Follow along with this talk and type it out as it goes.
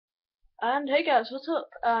And hey guys, what's up?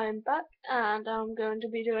 I'm back and I'm going to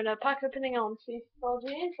be doing a pack opening on FIFA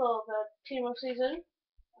 14 for the team of season.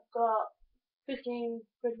 I've got 15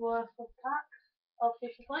 quid worth of packs of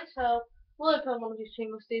FIFA points, so we'll open one of these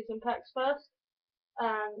team of season packs first.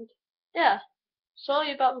 And yeah,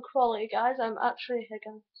 sorry about the quality guys, I'm actually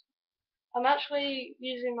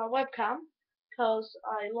using my webcam because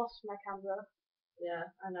I lost my camera.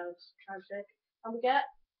 Yeah, I know, it's tragic. And we get,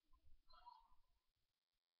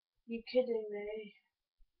 you kidding me?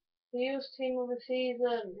 The used team of the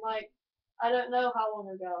season, like, I don't know how long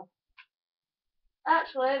ago.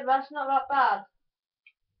 Actually, that's not that bad.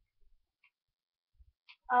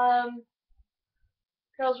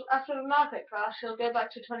 Because after the market crash, he'll go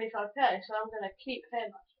back to 25k, so I'm going to keep him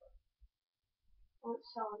actually. I won't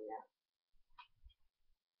sell him yet.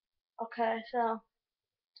 Okay, so,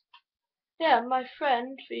 yeah, my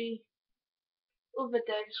friend, the other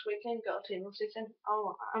day this weekend, got a team of the season.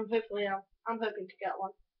 I'm hoping to get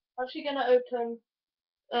one. I'm actually going to open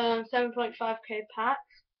 7.5k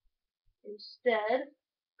packs instead,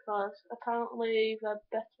 because apparently they're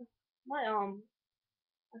better. My arm.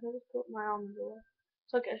 I can just put my arm away.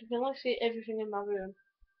 So okay, so you can like see everything in my room.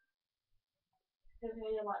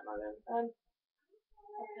 Everything in like my room. Okay.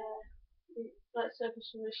 Let's open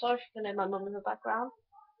some research. You can hear my mum in the background.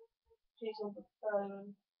 She's on the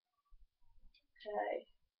phone. Okay.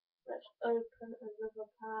 Let's open another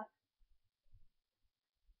pack.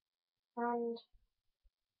 And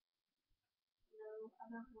no, I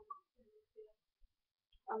don't know.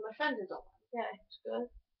 And my friend is on. Yeah, it's good.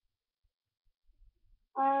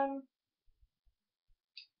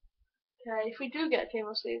 Okay, if we do get Team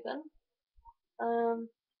of Season, I'm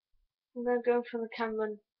gonna go for the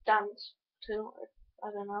Cameron dance too.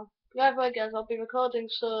 I don't know. But either way, guys, I'll be recording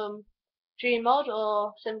some Gmod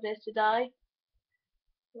or 7 Days to Die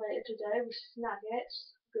later today with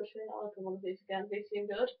Snaggets. Good thing I'll open one of these again, they seem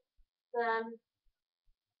good. Then,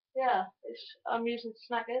 yeah, I'm using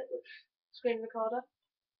Snagget, which screen recorder,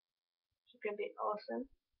 which is going to be awesome.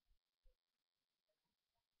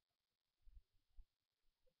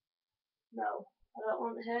 No, I don't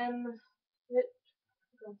want him. I'm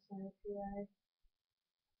going to say PA.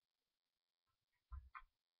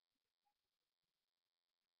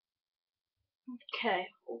 Okay,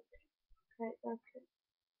 okay.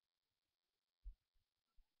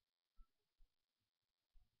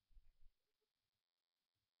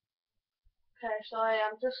 Okay, so I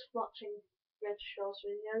am just watching Red Shaw's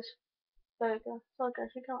videos. There we go. So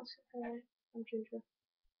guys, you can't see me. I'm ginger.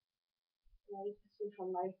 Yeah, you can see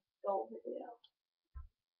from my goal video.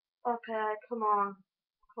 Okay, come on.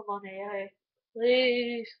 Come on here.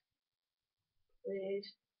 Please.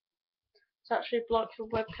 Please. It's actually blocked from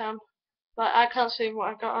webcam. But I can't see what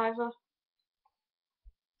I got either.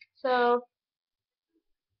 So,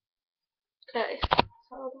 okay.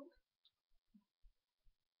 So,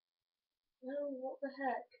 no, what the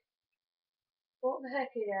heck? What the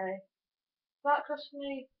heck, EA? That cost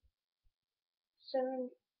me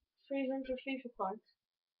 300 FIFA points.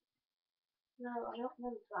 No, I don't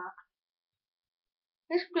want that.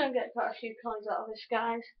 This is going to get quite a few coins out of this,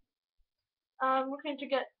 guys. I'm looking to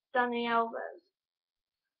get Danny Alves.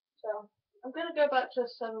 So, I'm going to go back to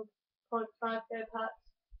 7.5k packs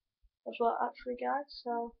as well, actually, guys.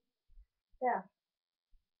 So, yeah.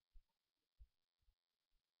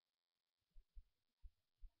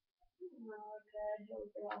 Okay, here we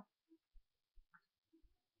go.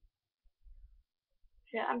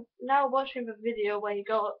 Yeah, I'm now watching the video where you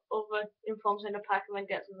got other informs in a pack and then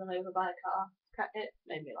gets run over by a car. It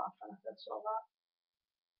made me laugh when I first saw that.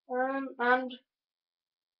 And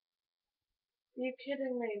are you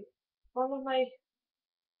kidding me? One of my,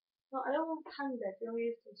 no, I don't want Panda. You'll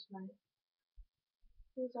use this, mate.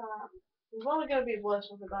 Who's that? There's one going to be worse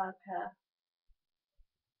with a bad pair.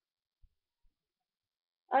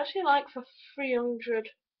 I actually like for 300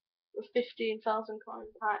 with 15,000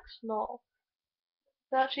 coin packs more.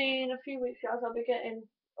 So actually, in a few weeks, guys, I'll be getting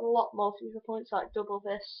a lot more FIFA points, like double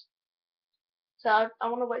this. So I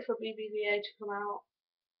want to wait for BBVA to come out,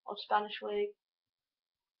 or Spanish League.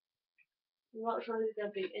 I'm not sure who's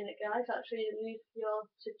going to be in it, guys. Actually, leave your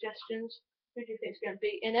suggestions. Who do you think is going to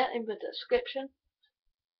be in it in the description?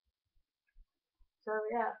 So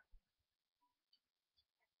yeah,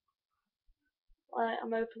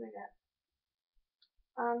 I'm opening it.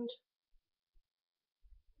 And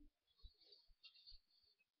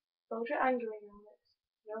don't get angry, Alex.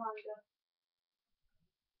 No anger.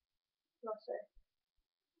 That's it.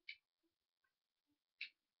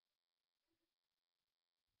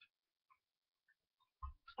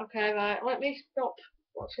 Okay, right. Let me stop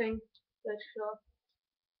watching this show.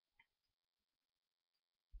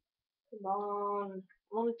 Come on.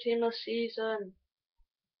 I'm on the team this season.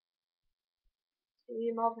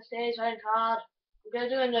 Team of the season card. I'm gonna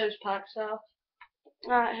do a nose pack, so.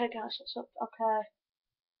 Alright, hey guys, what's up? Okay.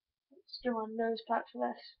 Let's do a nose pack for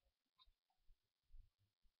this.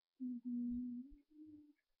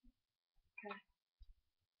 Okay.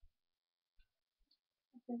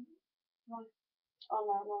 Oh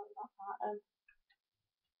no, not that.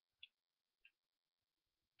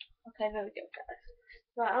 Okay, there we go, guys.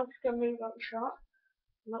 Right, I'm just gonna move out the shot.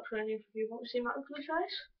 I'm not sure any of you want to see my ugly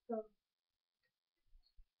face. So.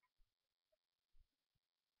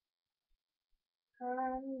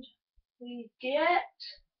 And we get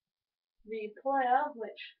the player,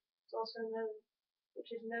 which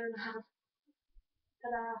is known as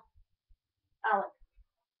Alex.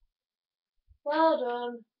 Well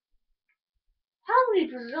done. How many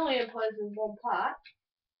Brazilian players in one pack?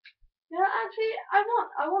 Yeah, actually,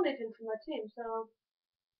 I wanted him for my team, so.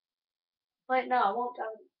 Wait, no, I won't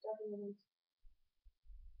Devin.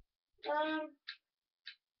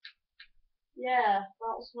 Yeah,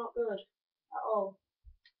 that was not good at all.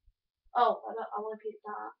 Oh, I want to keep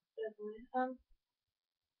that, definitely.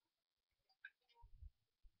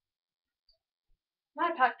 My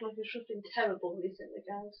pack luck has just been terrible recently,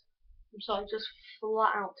 guys. I'm sorry, just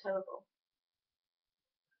flat out terrible.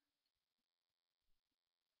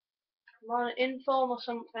 Come on, inform or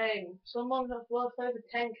something. Someone that's worth over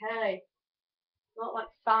 10k, not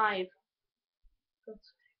like 5.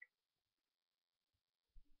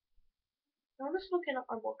 I'm just looking at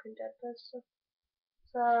my Walking Dead stuff.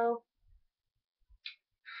 So,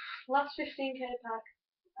 last 15k pack.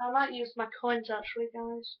 I might use my coins actually,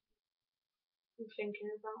 guys. I'm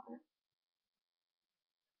thinking about it.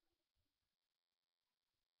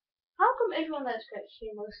 How come everyone else gets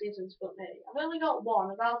 2 more seasons but me? I've only got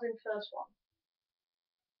one, and I was in first one.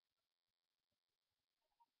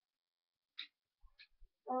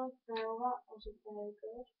 Okay, well that wasn't very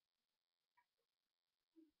good.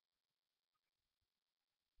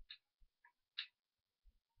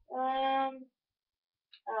 I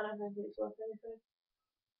don't think it's worth anything.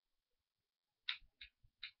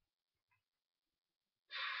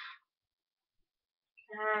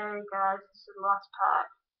 Okay, guys, this is the last pack.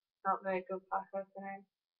 Not very good pack opening.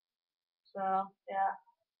 So, yeah.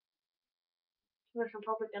 I'm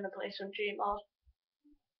probably gonna play some Gmod.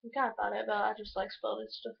 I'm kind of bad at it, but I just like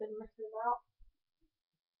spoiling stuff and messing about.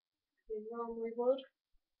 You normally would.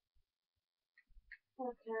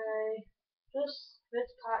 Okay. Just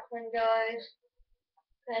this pack then, guys.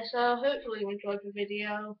 Okay, so hopefully you enjoyed the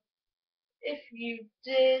video. If you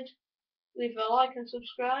did, leave a like and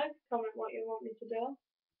subscribe. Comment what you want me to do.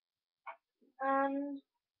 And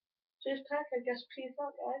just pack, I guess, peace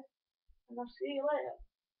out, guys. And I'll see you later.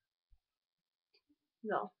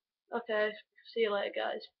 No. Okay, see you later,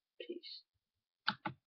 guys. Peace.